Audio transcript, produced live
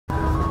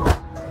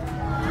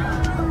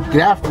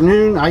Good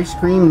afternoon, Ice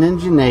Cream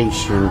Ninja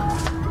Nation.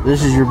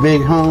 This is your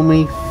big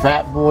homie,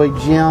 Fat Boy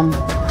Jim,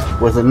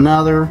 with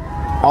another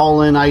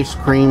all-in ice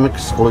cream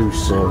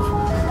exclusive.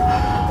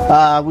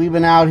 We've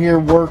been out here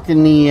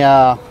working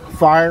the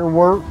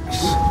fireworks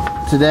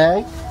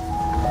today.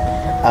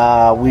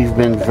 We've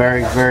been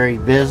very, very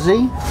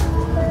busy,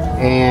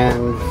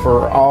 and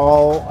for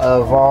all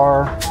of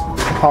our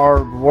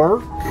hard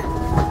work,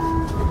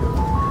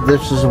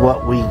 this is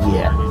what we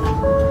get.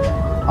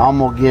 I'm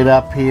gonna get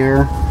up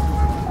here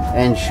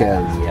and show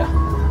you.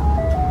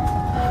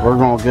 We're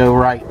gonna go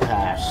right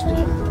past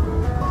it.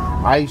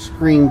 Ice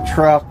cream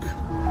truck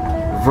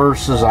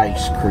versus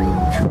ice cream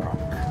truck.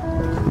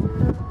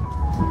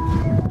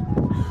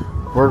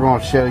 We're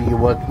gonna show you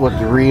what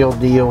the real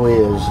deal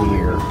is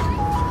here.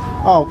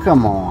 Oh,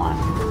 come on.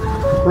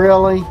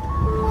 Really?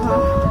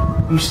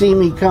 You see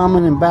me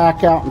coming and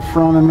back out in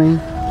front of me?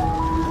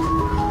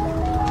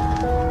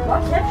 My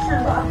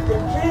texture's off the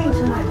chain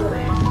tonight, buddy.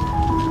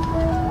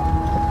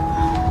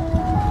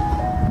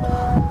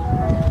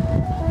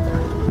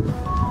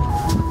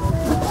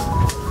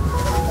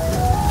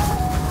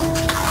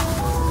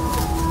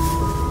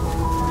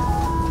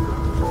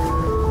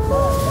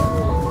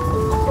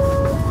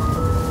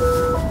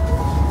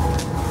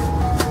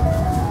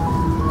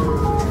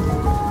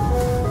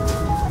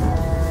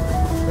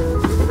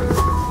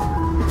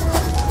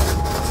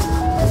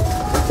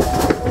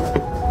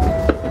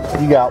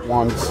 You got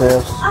one,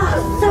 sis.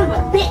 Oh, son of a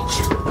bitch!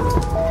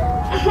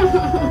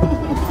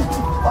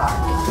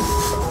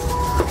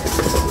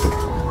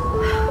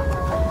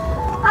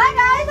 Hi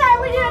guys, how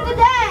are we doing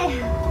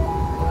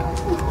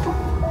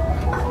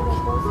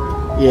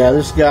today? Yeah,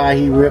 this guy,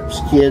 he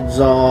rips kids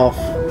off,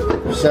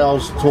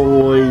 sells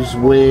toys,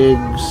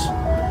 wigs,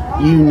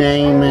 you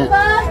name it.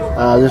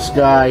 This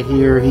guy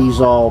here, he's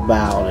all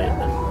about it.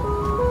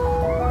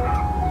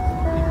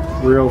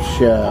 Real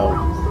show.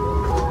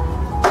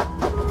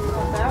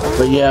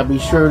 But yeah, be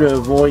sure to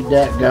avoid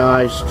that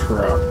guy's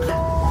truck.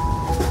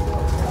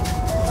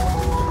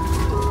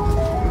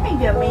 Hey,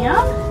 go, ma'am.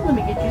 Let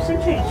me get you some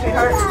change,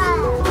 sweetheart.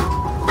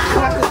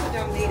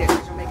 Don't need it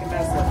because you'll make a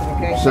mess of it,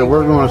 okay? So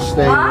we're going to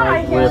stay Alright,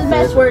 right here's with the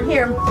best it. word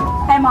here.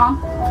 Hey,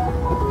 Mom.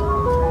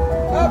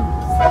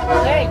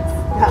 Thanks.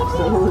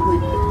 Absolutely.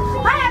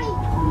 Hi, honey.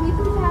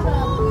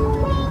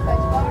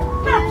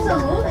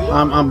 Absolutely.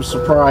 I'm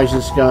surprised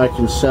this guy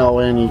can sell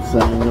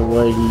anything the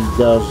way he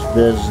does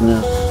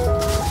business.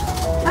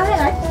 Go ahead,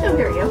 I can still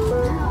hear you.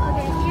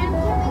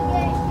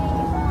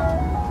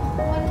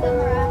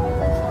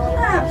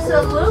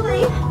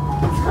 Absolutely.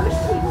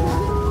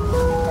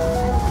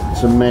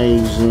 It's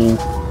amazing.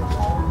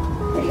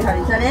 Here you,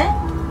 honey. Is that it?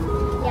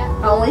 Yeah.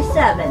 Only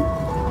 7.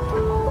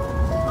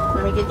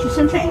 Let me get you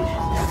some change.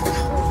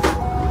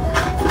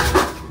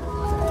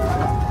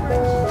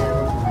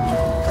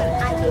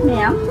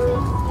 Ma'am.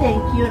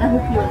 Thank you, and I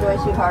hope you enjoy,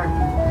 sweetheart.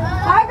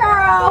 Hi,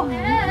 girl.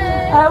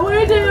 How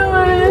we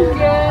doing? Good.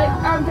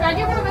 Can I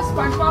get one of the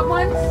SpongeBob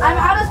ones? I'm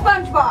out of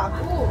SpongeBob.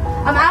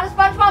 I'm out of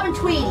SpongeBob and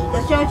Tweety.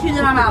 That's the only 2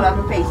 that I'm out of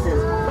in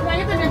faces. Can I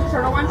get the Ninja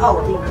Turtle one?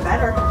 Oh, even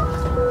better.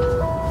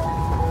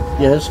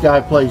 Yeah, this guy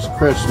plays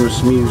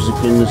Christmas music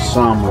in the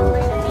summer.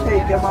 There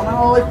you go, Mama.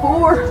 Only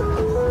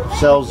 4.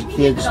 Sells the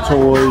kids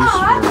toys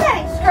Oh, for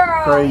thanks,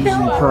 girl.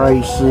 crazy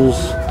prices.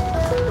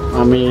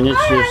 I mean,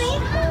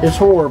 it's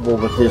horrible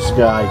what this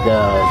guy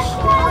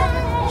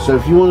does. So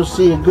if you want to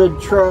see a good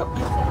truck,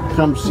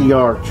 come see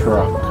our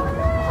truck.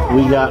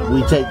 We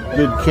take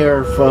good care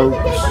of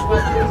folks.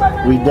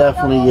 We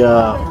definitely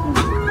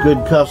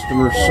good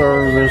customer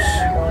service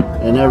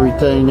and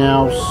everything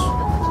else.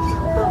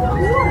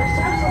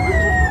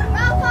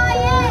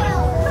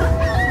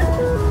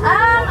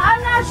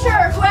 I'm not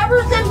sure.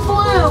 Whoever's in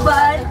blue,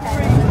 but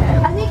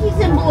I think he's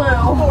in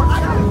blue.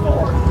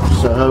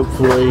 So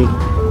hopefully,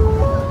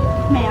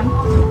 Ma'am.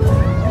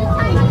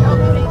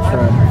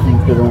 try to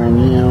keep it on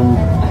him.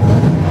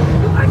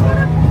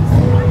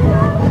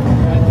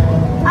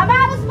 I'm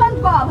out of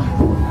SpongeBob.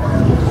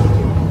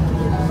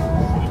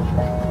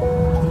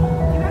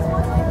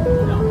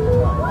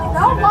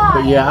 Don't lie.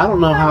 But yeah, I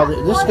don't know how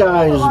this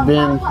guy has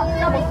been.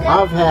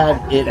 I've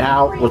had it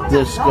out with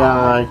this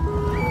guy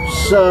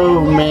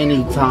so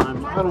many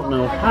times. I don't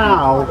know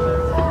how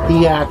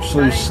he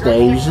actually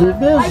stays in I do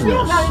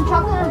business. got in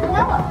chocolate and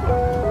vanilla.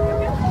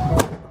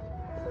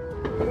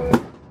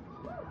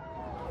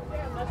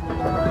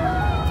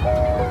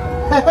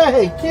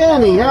 Hey,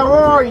 Kenny, how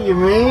are you,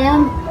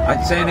 man?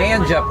 I'd sent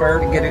Ange up there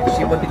to get it.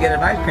 She wanted to get an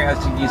ice cream. I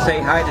said, "You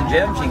say hi to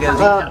Jim." She goes,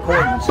 "He's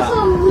recording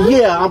something."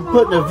 Yeah, I'm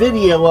putting a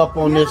video up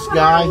on this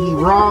guy. He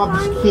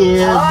robs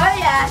kids. Oh,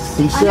 yes.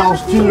 He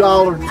sells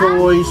 $2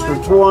 toys for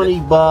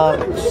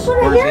 $20.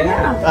 Where's he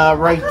at?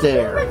 Right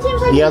there,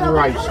 the other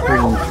ice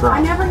cream I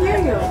truck. never hear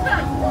you.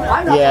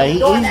 Yeah,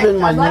 he's been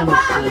my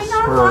nemesis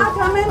for.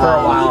 For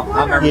a while. I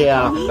remember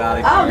Yeah. talking about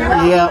it. Oh,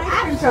 no. Yeah,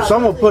 so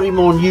I'm gonna put him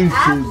on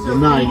YouTube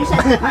tonight.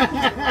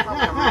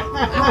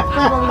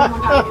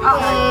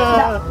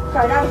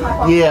 Sorry, that was my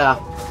fault. Yeah.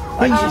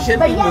 But you should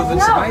be moving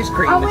some ice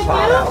cream. It's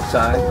hot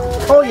outside.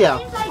 Oh yeah,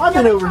 I've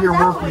been over here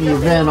working the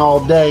event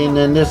all day, and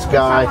then this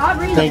guy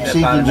thinks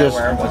he can just,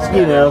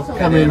 you know,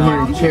 come in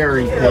here and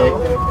cherry pick.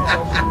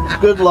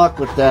 Good luck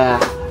with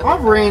that.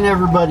 I've ran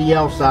everybody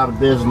else out of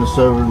business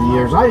over the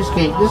years. I just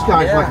can't. This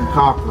guy's like a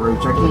cockroach.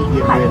 I can't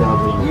get rid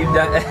of him. You've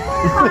done.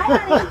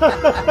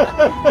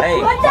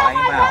 Hey, buy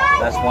him out.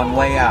 That's one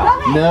way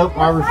out. Nope,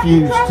 I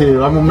refuse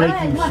to. I'm gonna make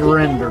him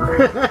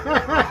surrender.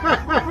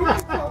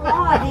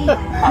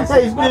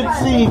 Hey, it's good to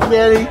see you,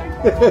 Kenny.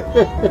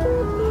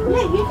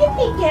 Yeah, you can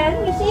peek in,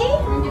 you see?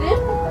 You did?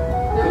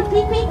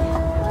 Peek, peek.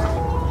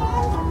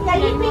 Yeah,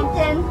 you peeked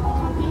in.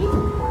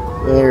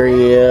 There he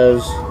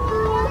is.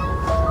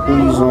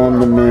 He's on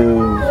the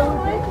move.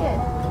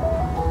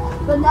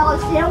 Vanilla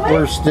sandwich?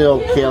 We're still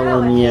You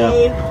killing know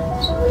it, you. babe.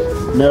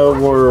 No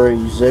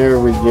worries. There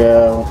we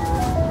go.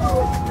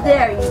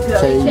 There you go.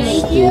 Thank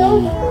Tasty.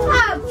 you.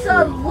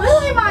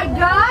 Absolutely, my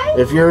guy.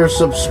 If you're a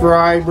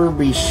subscriber,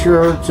 be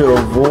sure to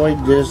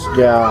avoid this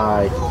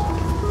guy.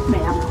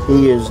 Ma'am.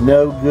 He is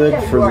no good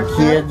for the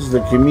kids,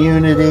 the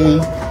community.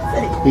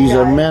 He's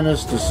a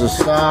menace to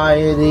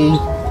society.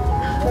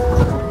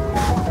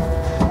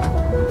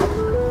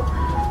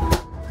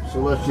 So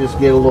let's just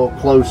get a little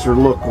closer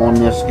look on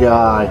this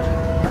guy.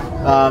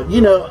 You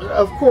know,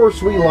 of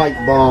course we like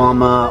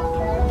bomb up,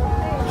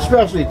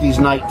 especially at these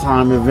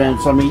nighttime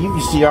events. I mean, you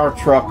can see our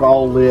truck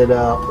all lit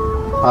up,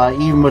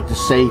 even with the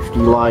safety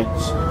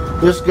lights.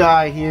 This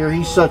guy here,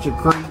 he's such a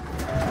creep.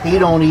 He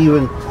don't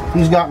even,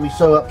 he's got me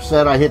so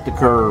upset I hit the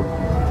curb.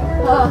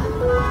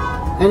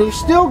 And he's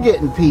still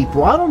getting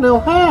people. I don't know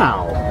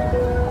how.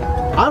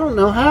 I don't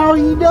know how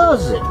he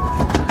does it.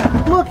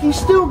 Look, he's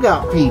still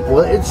got people.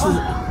 It's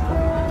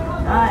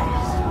Nice.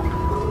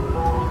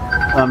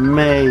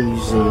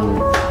 amazing.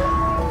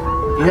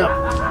 Yep.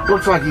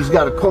 Looks like he's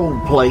got a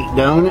cold plate,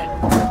 don't it?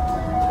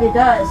 It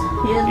does.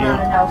 He is not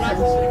a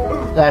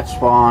Nelson's. That's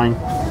fine.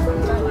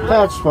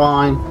 That's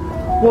fine.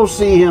 We'll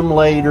see him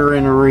later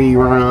in a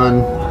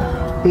rerun.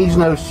 He's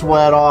no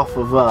sweat off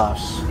of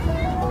us.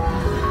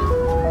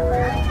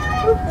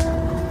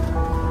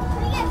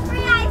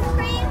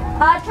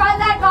 Try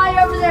that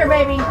guy over there,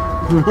 baby.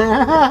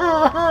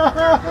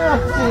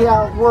 See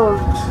how it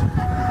works.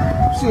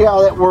 See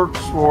how that works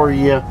for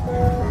you.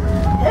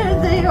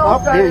 Oh,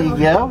 here you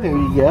go. Here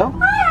you go.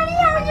 Hi, honey.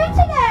 How are you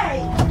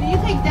today? Do you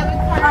take debit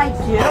card? I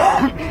do.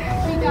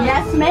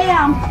 Yes,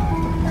 ma'am.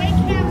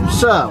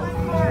 So,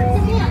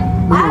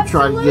 I'm going to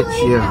try to get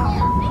you a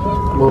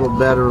little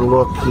better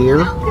look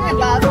here. Come here,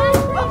 Bob.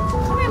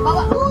 Come here,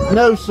 Bubba.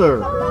 No, sir.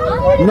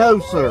 No,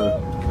 sir.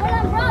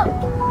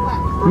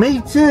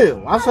 Me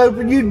too. I was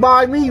hoping you'd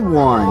buy me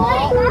one.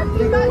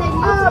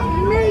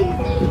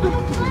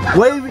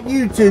 Wave at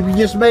YouTube. You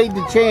just made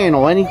the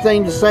channel.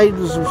 Anything to say to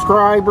the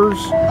subscribers?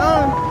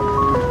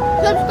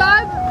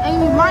 Subscribe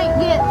and you might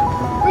get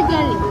free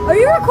candy. Are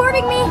you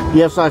recording me?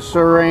 Yes, I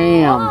sure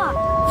am.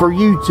 For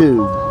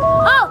YouTube.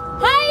 Oh,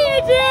 hey,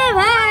 YouTube.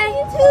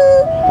 Hey,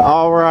 YouTube.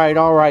 All right,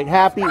 all right.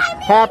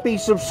 Happy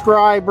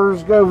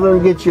subscribers. Go over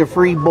and get you a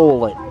free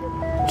bullet.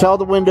 Tell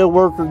the window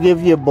worker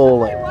give you a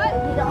bullet.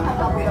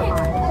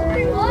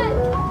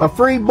 A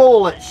free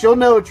bullet. She'll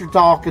know what you're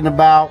talking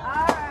about.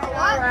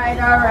 All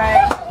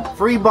right.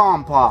 Free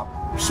bomb pop.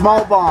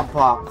 Small bomb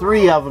pop.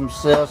 3 of them,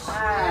 sis.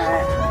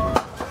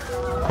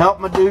 Help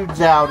my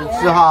dudes out.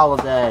 It's the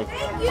holiday.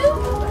 Thank you.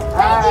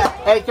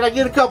 Hey, can I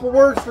get a couple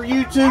words for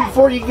YouTube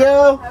before you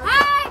go?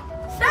 Hey,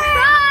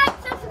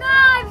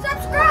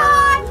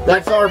 subscribe.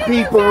 That's our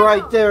people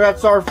right there.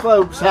 That's our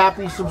folks.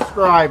 Happy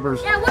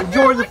subscribers. Yeah, what's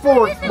Enjoy your- the what's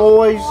your 4th, YouTube?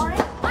 boys.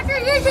 What's your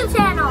YouTube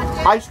channel?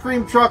 Ice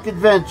Cream Truck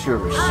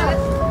Adventures.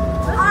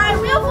 I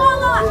will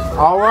follow.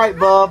 All right,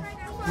 bub.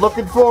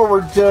 Looking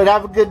forward to it.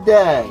 Have a good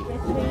day.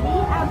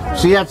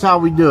 See, that's how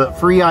we do it.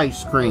 Free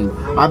ice cream.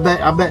 I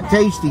bet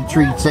Tasty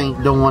Treats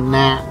ain't doing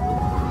that.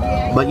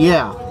 But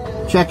yeah,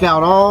 check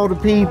out all the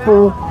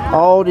people,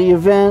 all the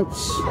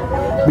events.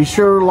 Be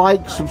sure to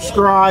like,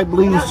 subscribe,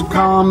 leave us a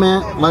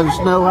comment. Let us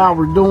know how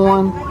we're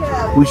doing.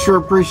 We sure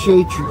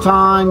appreciate your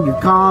time, your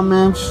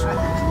comments,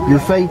 your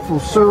faithful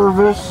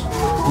service.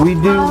 We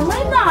do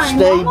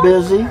stay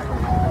busy.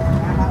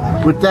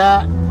 With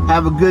that,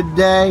 have a good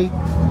day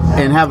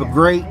and have a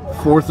great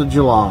 4th of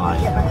July.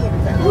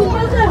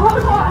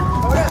 Hold on.